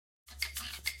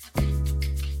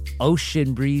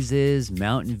Ocean breezes,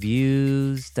 mountain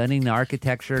views, stunning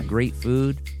architecture, great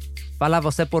food. Fala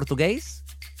você português?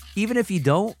 Even if you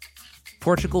don't,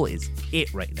 Portugal is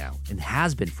it right now and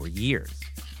has been for years.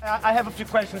 I have a few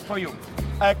questions for you.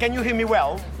 Can you hear me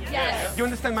well? Yes. Do you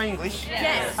understand my English?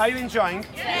 Yes. Are you enjoying?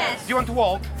 Yes. Do you want to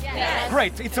walk? Yes.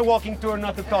 Great. It's a walking tour,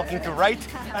 not a talking tour, right?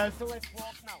 So let's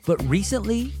walk now. But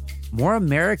recently, more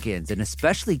Americans and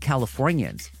especially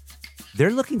Californians, they're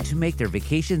looking to make their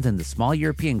vacations in the small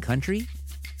European country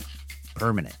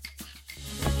permanent.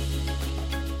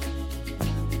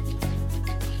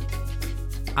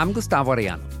 I'm Gustavo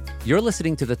Arellano. You're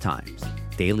listening to The Times,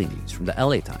 daily news from the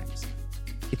LA Times.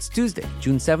 It's Tuesday,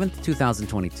 June 7th,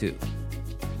 2022.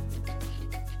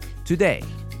 Today,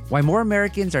 why more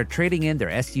Americans are trading in their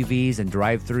SUVs and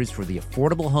drive-thrus for the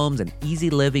affordable homes and easy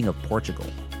living of Portugal,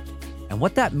 and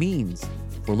what that means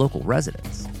for local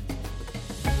residents.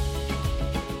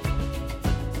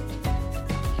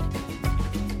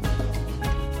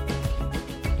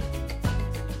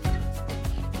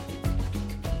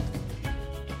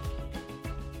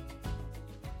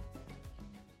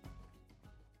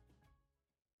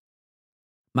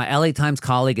 My LA Times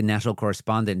colleague and national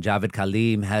correspondent Javed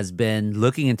Khalim has been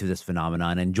looking into this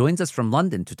phenomenon and joins us from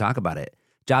London to talk about it.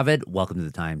 Javed, welcome to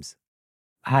the Times.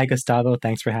 Hi, Gustavo.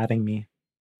 Thanks for having me.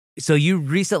 So you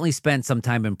recently spent some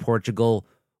time in Portugal.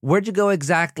 Where'd you go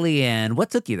exactly and what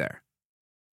took you there?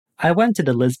 I went to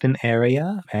the Lisbon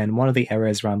area, and one of the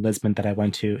areas around Lisbon that I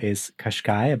went to is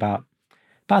Cascais, about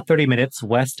 30 minutes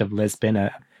west of Lisbon,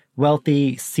 a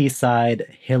wealthy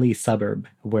seaside, hilly suburb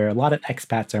where a lot of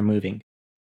expats are moving.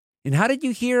 And how did you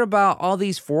hear about all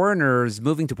these foreigners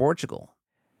moving to Portugal?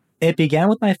 It began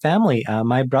with my family.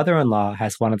 My brother-in-law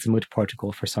has wanted to move to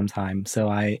Portugal for some time, so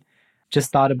I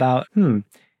just thought about,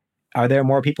 are there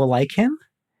more people like him?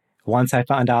 Once I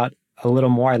found out a little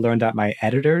more, I learned that my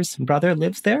editor's brother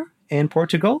lives there in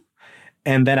Portugal.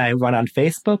 And then I went on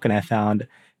Facebook and I found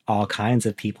all kinds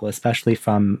of people, especially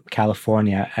from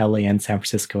California, LA, and San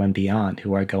Francisco and beyond,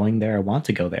 who are going there or want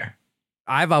to go there.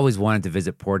 I've always wanted to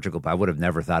visit Portugal, but I would have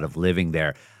never thought of living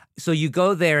there. So you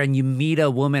go there and you meet a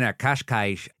woman at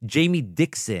Cascais, Jamie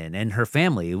Dixon, and her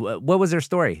family. What was their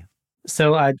story?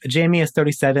 So Jamie is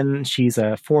 37. She's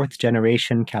a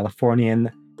fourth-generation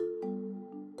Californian.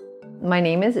 My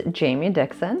name is Jamie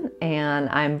Dixon, and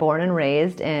I'm born and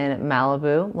raised in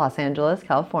Malibu, Los Angeles,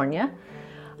 California.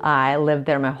 I lived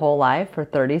there my whole life for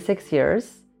 36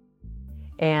 years.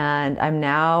 And I'm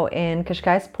now in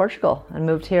Cascais, Portugal, and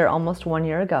moved here almost 1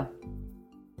 year ago.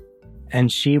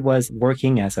 And she was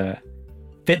working as a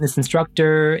fitness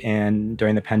instructor, and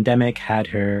during the pandemic had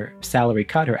her salary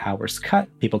cut, her hours cut.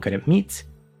 People couldn't meet.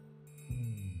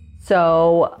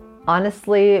 So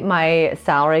honestly, my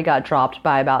salary got dropped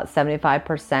by about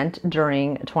 75%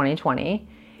 during 2020.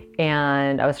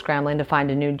 And I was scrambling to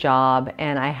find a new job,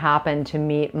 and I happened to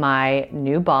meet my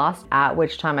new boss, at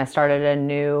which time I started a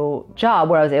new job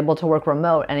where I was able to work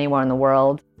remote anywhere in the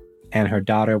world. And her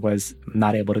daughter was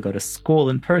not able to go to school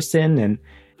in person, and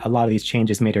a lot of these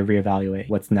changes made her reevaluate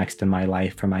what's next in my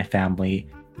life for my family.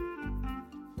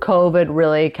 COVID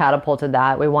really catapulted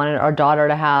that. We wanted our daughter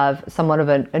to have somewhat of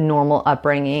a normal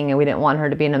upbringing, and we didn't want her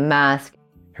to be in a mess.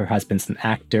 Her husband's an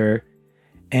actor.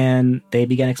 And they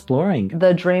began exploring.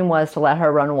 The dream was to let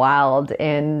her run wild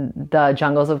in the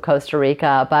jungles of Costa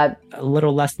Rica, but a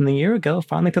little less than a year ago,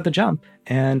 finally took the jump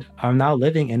and are now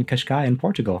living in Cascais in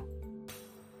Portugal.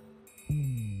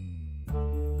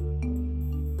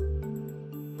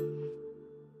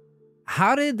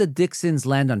 How did the Dixons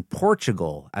land on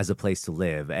Portugal as a place to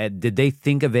live? Did they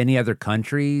think of any other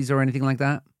countries or anything like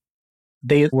that?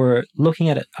 They were looking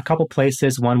at a couple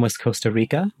places. One was Costa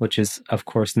Rica, which is, of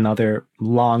course, another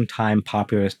long-time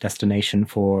popular destination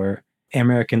for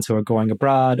Americans who are going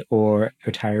abroad or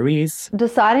retirees.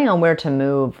 Deciding on where to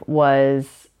move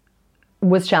was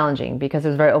challenging because it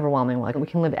was very overwhelming. Like, we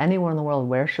can live anywhere in the world.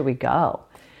 Where should we go?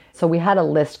 So we had a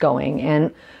list going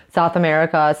in South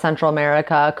America, Central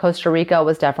America. Costa Rica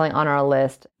was definitely on our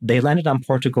list. They landed on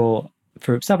Portugal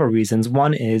for several reasons.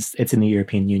 One is it's in the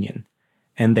European Union,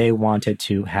 and they wanted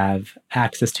to have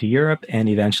access to Europe and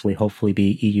eventually, hopefully,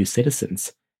 be EU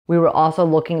citizens. We were also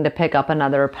looking to pick up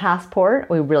another passport.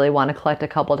 We really want to collect a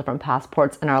couple different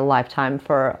passports in our lifetime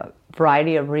for a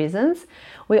variety of reasons.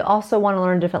 We also want to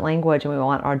learn a different language, and we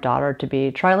want our daughter to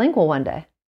be trilingual one day.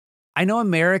 I know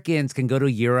Americans can go to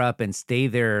Europe and stay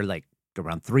there like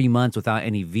around 3 months without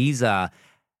any visa.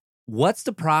 What's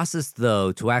the process,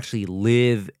 though, to actually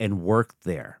live and work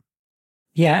there?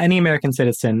 Yeah, any American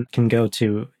citizen can go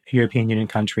to a European Union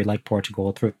country like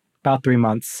Portugal for about 3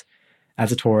 months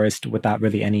as a tourist without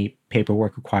really any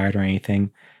paperwork required or anything.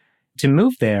 To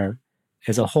move there,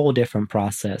 is a whole different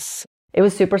process. It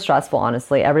was super stressful,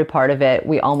 honestly. Every part of it,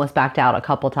 we almost backed out a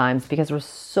couple times because there were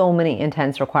so many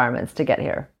intense requirements to get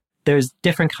here. There's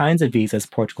different kinds of visas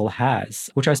Portugal has,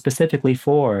 which are specifically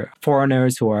for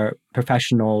foreigners who are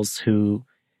professionals who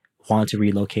want to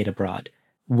relocate abroad.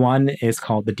 One is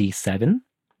called the D7,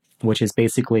 which is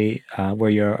basically where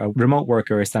you're a remote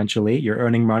worker, essentially. You're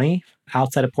earning money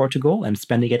outside of Portugal and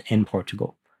spending it in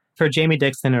Portugal. For Jamie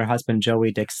Dixon and her husband,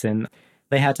 Joey Dixon,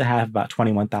 they had to have about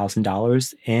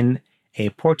 $21,000 in a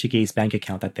Portuguese bank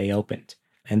account that they opened.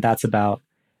 And that's about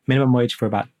minimum wage for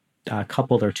about a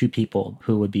couple or two people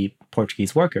who would be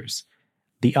Portuguese workers.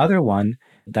 The other one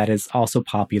that is also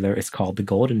popular is called the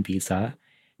Golden Visa.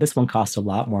 This one costs a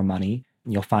lot more money.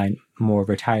 You'll find more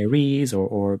retirees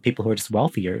or people who are just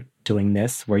wealthier doing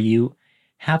this, where you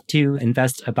have to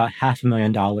invest about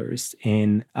 $500,000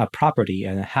 in a property,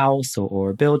 in a house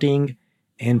or building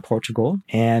in Portugal.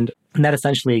 And that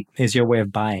essentially is your way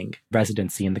of buying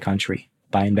residency in the country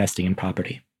by investing in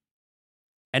property.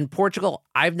 And Portugal,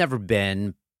 I've never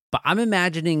been, but I'm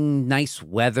imagining nice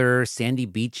weather, sandy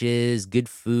beaches, good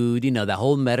food, that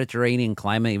whole Mediterranean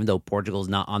climate, even though Portugal's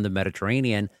not on the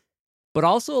Mediterranean, but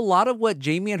also a lot of what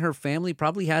Jamie and her family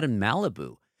probably had in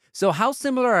Malibu. So how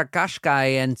similar are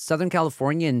Cascais and Southern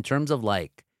California in terms of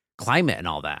like climate and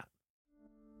all that?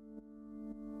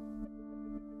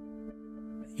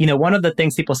 One of the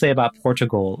things people say about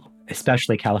Portugal,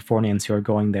 especially Californians who are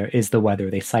going there, is the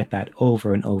weather. They cite that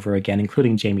over and over again,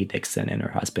 including Jamie Dixon and her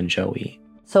husband, Joey.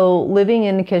 So living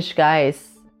in Cascais,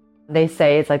 they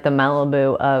say it's like the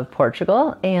Malibu of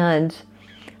Portugal. And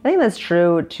I think that's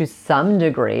true to some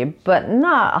degree, but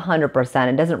not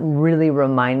 100%. It doesn't really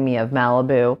remind me of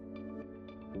Malibu.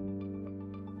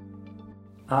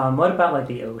 What about like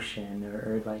the ocean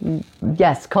or like?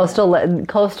 Yes, coastal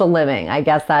living. I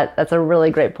guess that's a really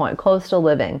great point. Coastal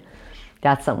living.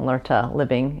 That's similar to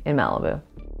living in Malibu.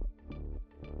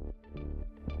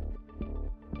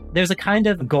 There's a kind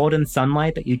of golden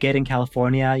sunlight that you get in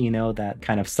California, that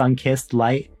kind of sun-kissed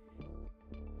light.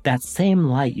 That same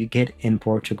light you get in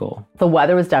Portugal. The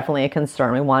weather was definitely a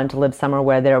concern. We wanted to live somewhere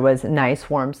where there was nice,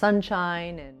 warm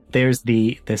sunshine. And there's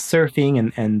the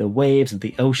surfing and the waves of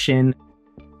the ocean.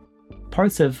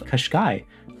 Parts of Cascais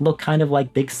look kind of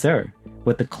like Big Sur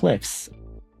with the cliffs.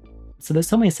 So there's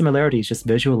so many similarities just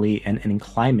visually and in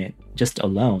climate just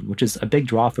alone, which is a big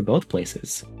draw for both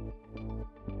places.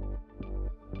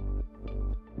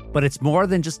 But it's more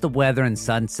than just the weather and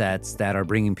sunsets that are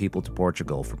bringing people to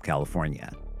Portugal from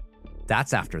California.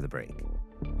 That's after the break.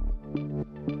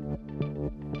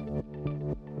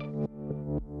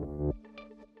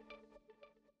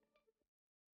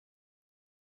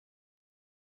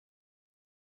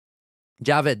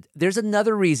 Javed, there's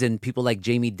another reason people like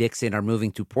Jamie Dixon are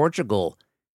moving to Portugal.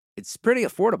 It's pretty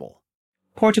affordable.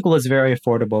 Portugal is very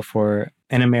affordable for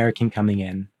an American coming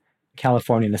in,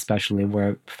 Californian especially,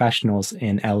 where professionals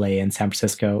in LA and San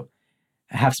Francisco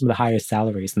have some of the highest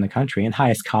salaries in the country and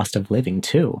highest cost of living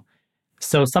too.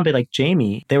 So somebody like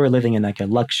Jamie, they were living in like a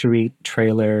luxury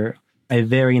trailer, a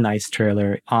very nice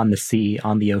trailer on the sea,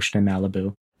 on the ocean in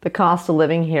Malibu. The cost of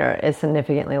living here is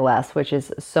significantly less, which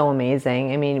is so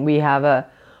amazing. I mean, we have a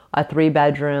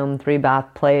 3-bedroom,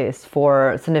 3-bath place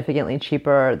for significantly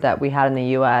cheaper that we had in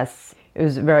the US. It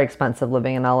was very expensive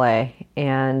living in LA,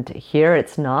 and here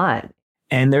it's not.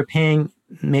 And they're paying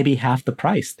maybe half the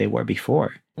price they were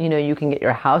before. You can get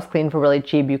your house cleaned for really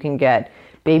cheap. You can get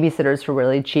babysitters for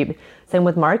really cheap. Same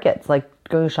with markets, like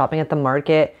going shopping at the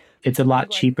market. It's a lot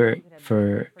cheaper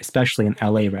for especially an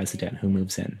LA resident who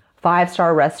moves in.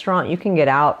 5-star restaurant, you can get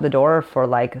out the door for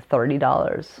like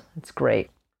 $30. It's great.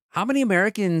 How many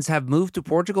Americans have moved to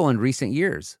Portugal in recent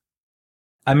years?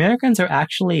 Americans are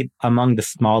actually among the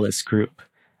smallest group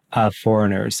of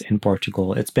foreigners in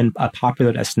Portugal. It's been a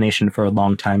popular destination for a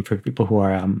long time for people who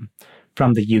are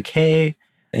from the UK.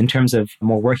 In terms of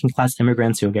more working class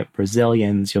immigrants, you'll get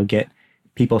Brazilians, you'll get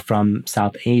people from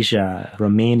South Asia,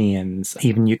 Romanians,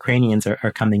 even Ukrainians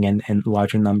are coming in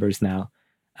larger numbers now.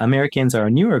 Americans are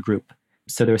a newer group,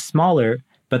 so they're smaller,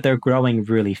 but they're growing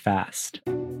really fast.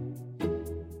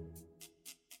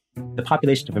 The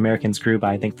population of Americans grew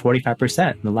by, I think,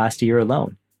 45% in the last year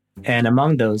alone. And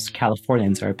among those,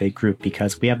 Californians are a big group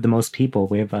because we have the most people.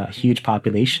 We have a huge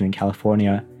population in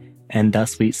California, and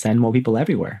thus we send more people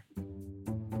everywhere.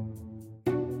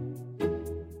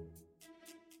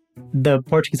 The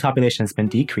Portuguese population has been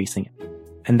decreasing,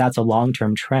 and that's a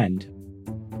long-term trend,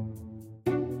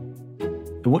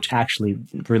 which actually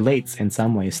relates in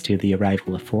some ways to the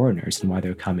arrival of foreigners and why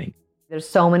they're coming. There's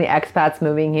so many expats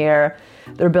moving here.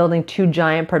 They're building 2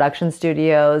 giant production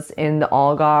studios in the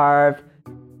Algarve.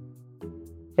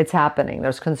 It's happening.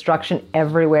 There's construction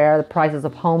everywhere. The prices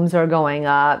of homes are going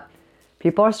up.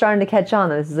 People are starting to catch on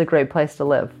that this is a great place to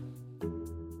live.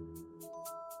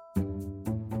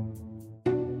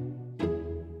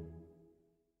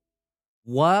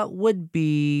 What would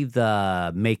be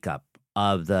the makeup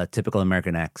of the typical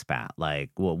American expat? Like,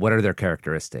 what are their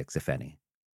characteristics, if any?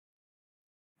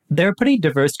 They're a pretty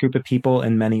diverse group of people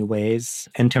in many ways.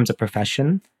 In terms of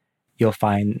profession, you'll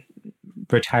find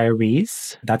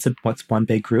retirees. What's one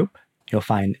big group. You'll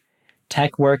find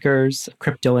tech workers,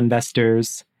 crypto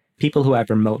investors, people who have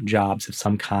remote jobs of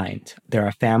some kind. There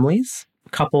are families,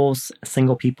 couples,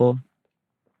 single people.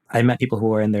 I met people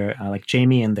who are in their, like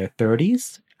Jamie, in their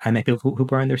 30s. I met people who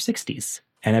are in their 60s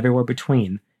and everywhere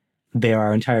between. There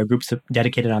are entire groups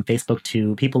dedicated on Facebook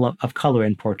to people of color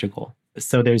in Portugal.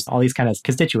 So there's all these kind of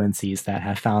constituencies that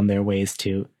have found their ways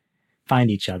to find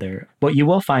each other. What you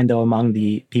will find, though, among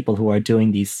the people who are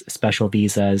doing these special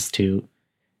visas to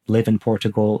live in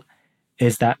Portugal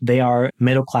is that they are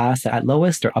middle class at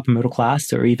lowest, or upper middle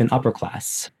class, or even upper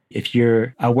class. If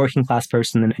you're a working class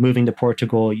person and moving to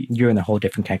Portugal, you're in a whole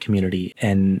different kind of community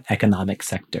and economic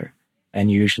sector, and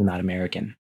you're usually not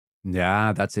American.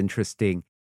 Yeah, that's interesting.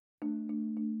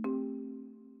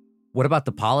 What about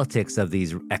the politics of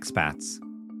these expats?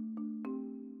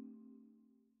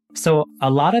 So a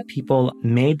lot of people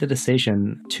made the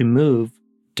decision to move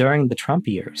during the Trump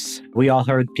years. We all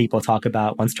heard people talk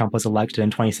about once Trump was elected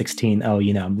in 2016, oh,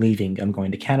 I'm leaving, I'm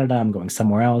going to Canada, I'm going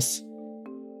somewhere else.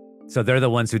 So they're the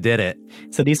ones who did it.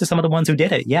 So these are some of the ones who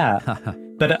did it, yeah.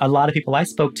 But a lot of people I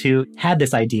spoke to had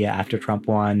this idea after Trump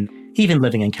won, even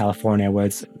living in California, where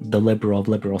it's the liberal of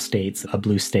liberal states, a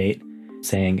blue state,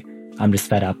 saying, I'm just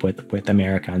fed up with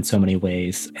America in so many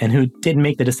ways, and who didn't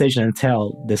make the decision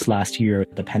until this last year,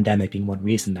 the pandemic being one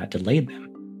reason that delayed them.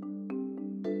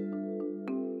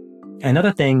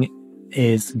 Another thing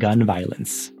is gun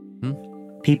violence.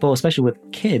 People, especially with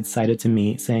kids, cited to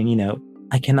me saying,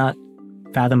 I cannot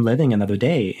fathom living another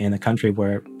day in a country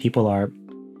where people are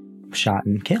shot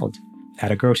and killed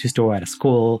at a grocery store, at a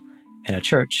school, in a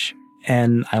church.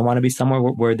 And I want to be somewhere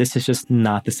where this is just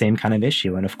not the same kind of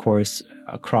issue. And of course,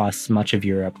 across much of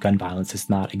Europe, gun violence does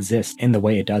not exist in the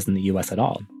way it does in the US at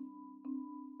all.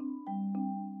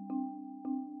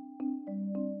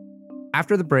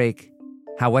 After the break,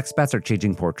 how expats are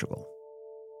changing Portugal.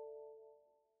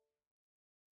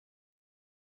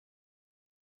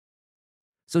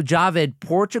 So, Javed,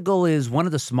 Portugal is one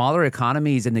of the smaller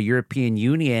economies in the European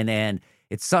Union, and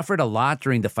it suffered a lot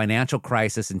during the financial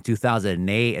crisis in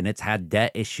 2008, and it's had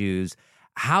debt issues.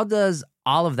 How does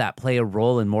all of that play a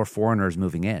role in more foreigners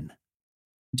moving in?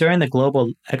 During the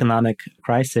global economic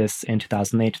crisis in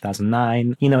 2008,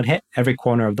 2009, it hit every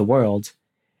corner of the world.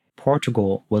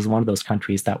 Portugal was one of those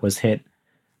countries that was hit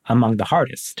among the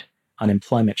hardest.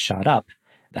 Unemployment shot up.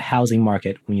 The housing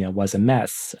market, was a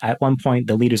mess. At one point,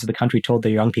 the leaders of the country told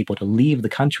their young people to leave the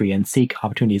country and seek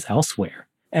opportunities elsewhere.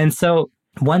 And so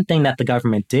one thing that the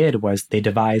government did was they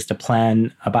devised a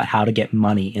plan about how to get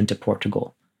money into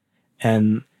Portugal.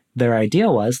 And their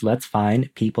idea was, let's find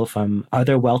people from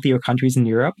other wealthier countries in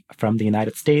Europe, from the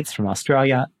United States, from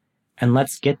Australia, and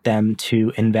let's get them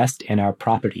to invest in our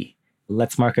property.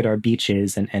 Let's market our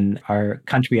beaches and our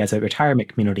country as a retirement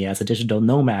community, as a digital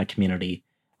nomad community,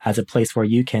 as a place where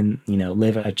you can,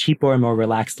 live a cheaper and more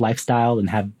relaxed lifestyle and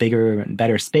have bigger and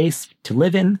better space to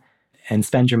live in and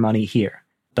spend your money here,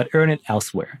 but earn it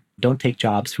elsewhere. Don't take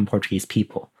jobs from Portuguese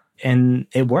people. And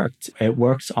it worked. It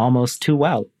worked almost too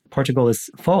well. Portugal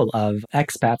is full of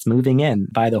expats moving in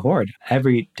by the horde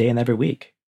every day and every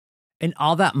week. And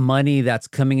all that money that's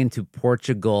coming into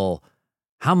Portugal,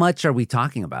 how much are we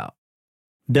talking about?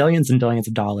 Billions and billions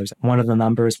of dollars. One of the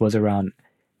numbers was around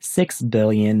 $6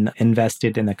 billion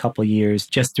invested in a couple years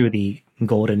just through the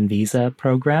Golden Visa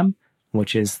program,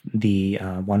 which is the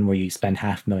one where you spend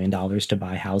 $500,000 to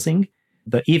buy housing.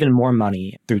 But even more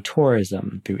money through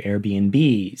tourism, through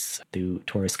Airbnbs, through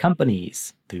tourist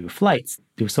companies, through flights,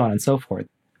 through so on and so forth.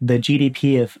 The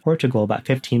GDP of Portugal, about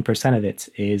 15% of it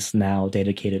is now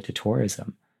dedicated to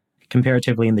tourism.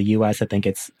 Comparatively, in the US, I think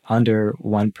it's under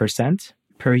 1%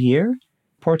 per year.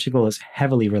 Portugal is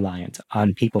heavily reliant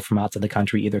on people from outside the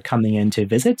country either coming in to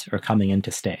visit or coming in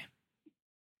to stay.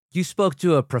 You spoke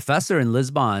to a professor in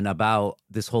Lisbon about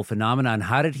this whole phenomenon.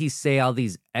 How did he say all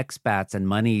these expats and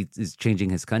money is changing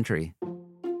his country?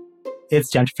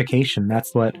 It's gentrification.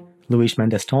 That's what Luís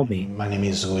Mendes told me. My name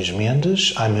is Luís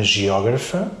Mendes. I'm a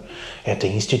geographer at the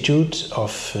Institute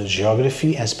of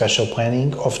Geography and Spatial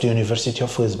Planning of the University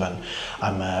of Lisbon.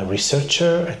 I'm a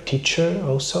researcher, a teacher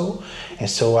also, and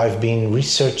so I've been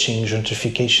researching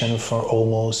gentrification for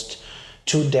almost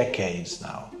 2 decades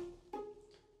now.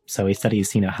 So he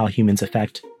studies, how humans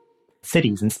affect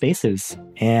cities and spaces.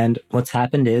 And what's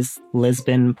happened is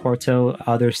Lisbon, Porto,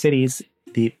 other cities,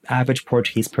 the average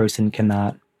Portuguese person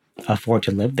cannot afford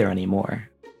to live there anymore.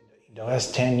 In the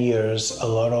last 10 years, a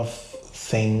lot of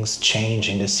things change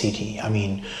in the city. I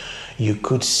mean, you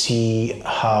could see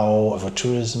how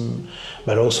tourism,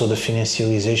 but also the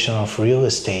financialization of real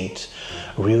estate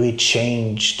really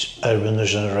changed urban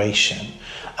regeneration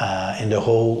and the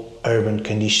whole urban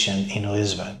condition in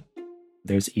Lisbon.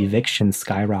 There's evictions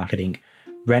skyrocketing,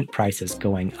 rent prices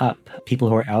going up, people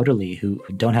who are elderly who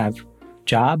don't have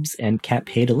jobs and can't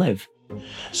pay to live.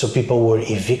 So people were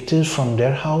evicted from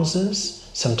their houses.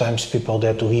 Sometimes people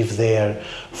that live there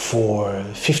for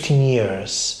 15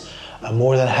 years,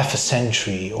 more than half a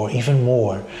century or even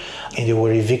more, and they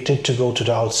were evicted to go to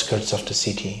the outskirts of the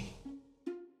city.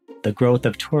 The growth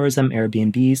of tourism,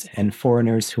 Airbnbs, and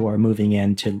foreigners who are moving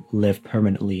in to live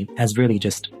permanently has really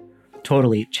just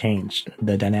totally changed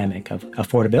the dynamic of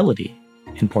affordability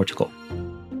in Portugal.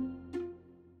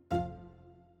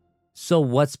 So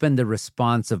what's been the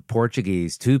response of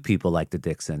Portuguese to people like the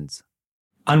Dixons?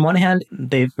 On one hand,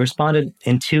 they've responded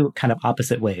in two kind of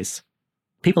opposite ways.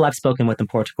 People I've spoken with in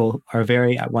Portugal are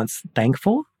very at once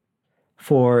thankful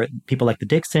for people like the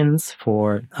Dixons,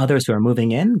 for others who are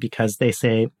moving in, because they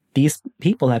say, these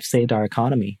people have saved our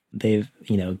economy. They've,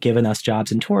 given us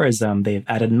jobs in tourism. They've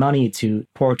added money to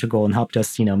Portugal and helped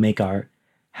us, make our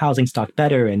housing stock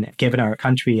better and given our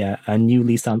country a new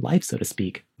lease on life, so to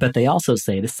speak. But they also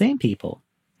say, the same people,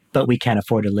 but we can't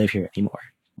afford to live here anymore.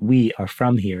 We are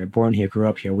from here, born here, grew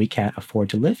up here. We can't afford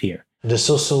to live here. The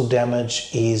social damage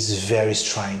is very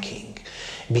striking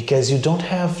because you don't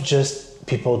have just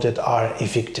people that are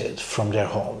evicted from their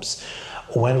homes.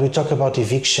 When we talk about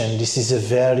eviction, this is a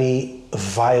very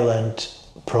violent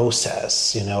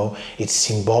process, It's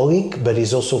symbolic, but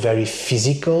it's also very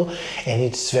physical and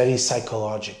it's very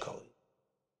psychological.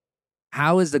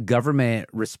 How is the government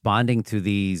responding to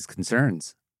these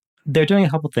concerns? They're doing a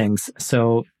couple things.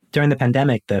 So during the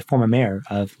pandemic, the former mayor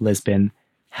of Lisbon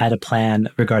had a plan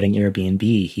regarding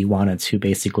Airbnb. He wanted to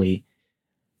basically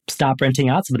stop renting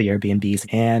out some of the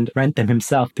Airbnbs and rent them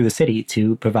himself through the city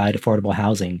to provide affordable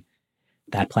housing.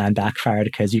 That plan backfired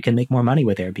because you can make more money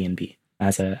with Airbnb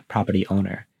as a property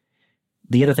owner.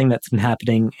 The other thing that's been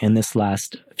happening in this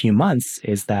last few months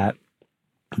is that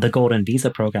the Golden Visa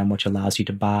program, which allows you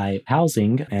to buy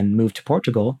housing and move to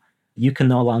Portugal, you can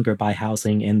no longer buy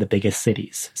housing in the biggest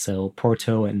cities. So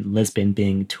Porto and Lisbon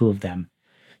being two of them.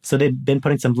 So they've been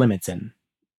putting some limits in.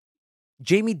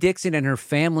 Jamie Dixon and her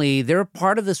family, they're a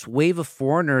part of this wave of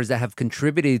foreigners that have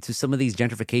contributed to some of these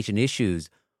gentrification issues.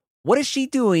 What is she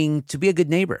doing to be a good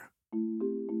neighbor?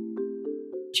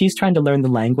 She's trying to learn the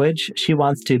language. She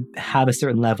wants to have a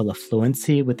certain level of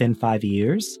fluency within 5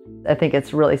 years. I think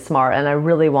it's really smart and I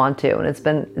really want to. And it's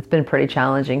been pretty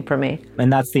challenging for me.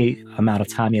 And that's the amount of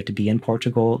time you have to be in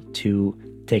Portugal to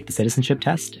take the citizenship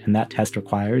test. And that test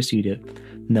requires you to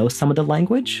know some of the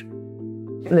language.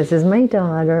 This is my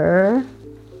daughter.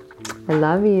 I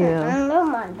love you.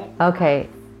 Okay.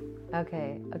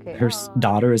 Her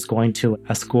daughter is going to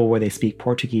a school where they speak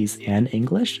Portuguese and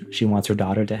English. She wants her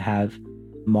daughter to have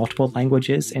multiple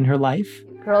languages in her life.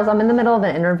 Girls, I'm in the middle of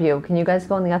an interview. Can you guys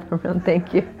go in the other room?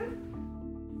 Thank you.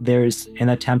 There's an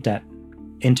attempt at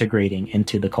integrating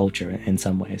into the culture in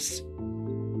some ways.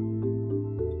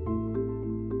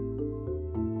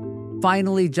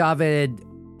 Finally, Javed,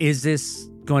 is this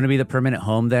going to be the permanent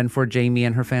home then for Jamie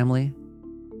and her family?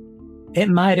 It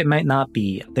might not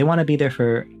be. They want to be there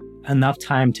for enough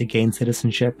time to gain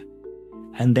citizenship,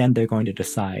 and then they're going to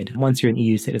decide. Once you're an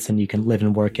EU citizen, you can live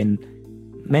and work in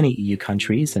many EU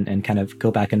countries and kind of go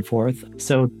back and forth.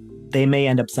 So they may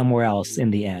end up somewhere else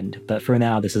in the end, but for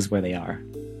now, this is where they are.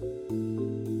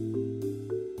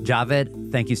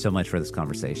 Javed, thank you so much for this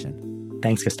conversation.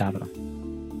 Thanks, Gustavo.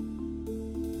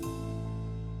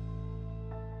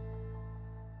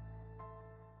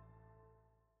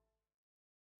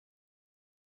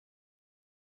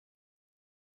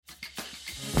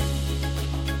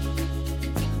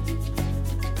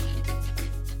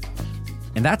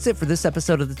 And that's it for this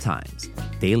episode of The Times,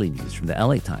 daily news from the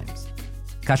LA Times.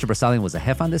 Kasia Broussalian was a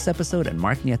hef on this episode, and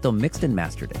Mark Nieto mixed and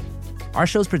mastered it. Our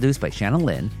show is produced by Shannon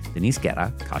Lin, Denise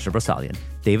Guerra, Kasia Broussalian,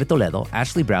 David Toledo,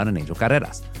 Ashley Brown, and Angel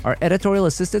Carreras. Our editorial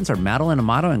assistants are Madeline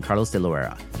Amato and Carlos De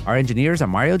Loera. Our engineers are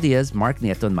Mario Diaz, Mark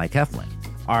Nieto, and Mike Heflin.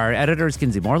 Our editor is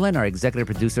Kinsey Moreland. Our executive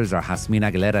producers are Jasmine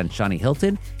Aguilera and Shani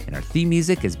Hilton. And our theme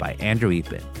music is by Andrew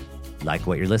Eatman. Like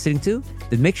what you're listening to?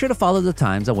 Then make sure to follow The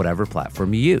Times on whatever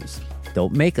platform you use.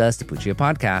 Don't make us to Puccia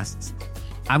Podcasts.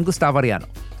 I'm Gustavo Arellano.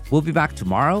 We'll be back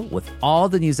tomorrow with all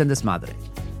the news and desmadre.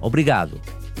 Obrigado.